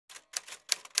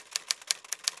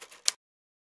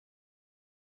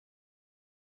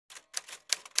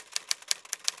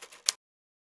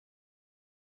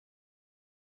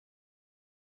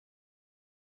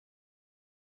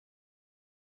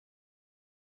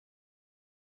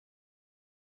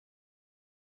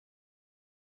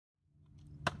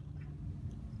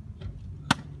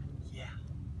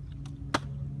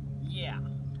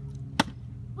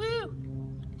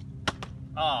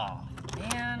Oh,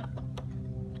 man.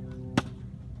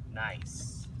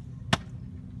 Nice.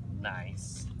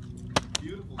 Nice.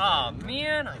 Beautiful. Oh,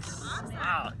 man.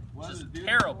 Just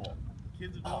terrible.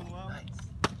 Kids are doing well. Nice.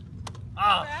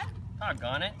 Oh,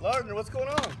 doggone it. Lardner, what's going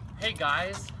on? Hey,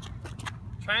 guys.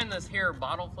 Trying this here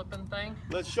bottle flipping thing.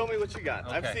 Let's show me what you got.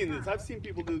 Okay. I've seen this. I've seen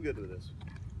people do good with this.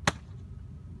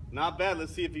 Not bad.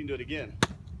 Let's see if you can do it again.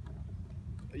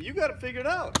 You got it figured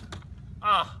out.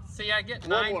 Ah, see, I get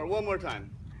 9. One more time.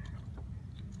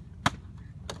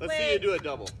 Let's see you do a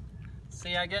double.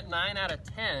 See, I get 9 out of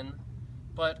 10,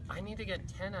 but I need to get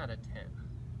 10 out of 10.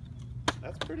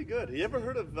 That's pretty good. You ever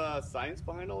heard of science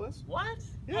behind all this? What?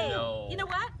 Yeah. No. You know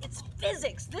what? It's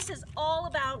physics. This is all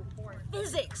about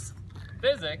physics.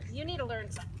 Physics? You need to learn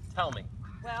something. Tell me.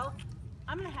 Well,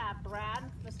 I'm going to have Brad,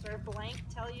 Mr. Blank,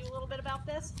 tell you a little bit about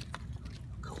this.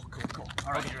 Cool.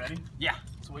 All right, you ready? Yeah.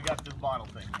 So we got this bottle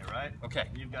thing here, right? Okay.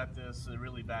 You've got this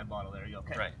really bad bottle there. You go.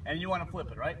 Okay. Right. And you want to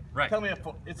flip it, right? Right. Tell me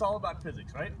it's all about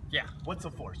physics, right? Yeah. What's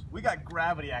the force? We got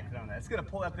gravity acting on that. It's going to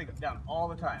pull that thing down all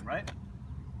the time, right?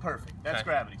 Perfect. That's Okay.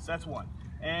 gravity. So that's one.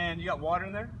 And you got water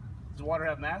in there? Does water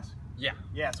have mass? Yeah.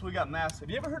 Yeah, so we got mass. Have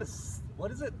you ever heard of,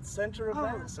 what is it? Center of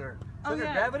mass or center yeah.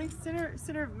 of gravity?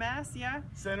 Center of mass, yeah.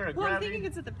 Center of Well, gravity. I'm thinking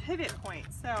it's at the pivot point,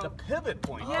 so. The pivot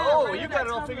point. Yeah, oh, right you at got that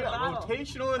it all top figured of the out. bottle.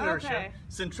 Rotational inertia, Okay.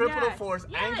 centripetal Yeah. force,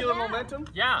 Yeah, angular yeah. momentum.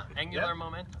 Yeah, angular Yep.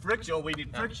 momentum. Friction. Oh, we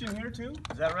need friction here too.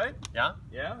 Is that right? Yeah?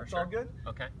 Yeah, For it's sure. all good.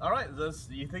 Okay. All right.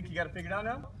 You think you got it figured out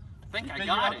now? I think I Figure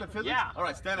got out it. the physics? Yeah. All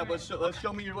right, stand up. Let's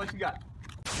show me what you got.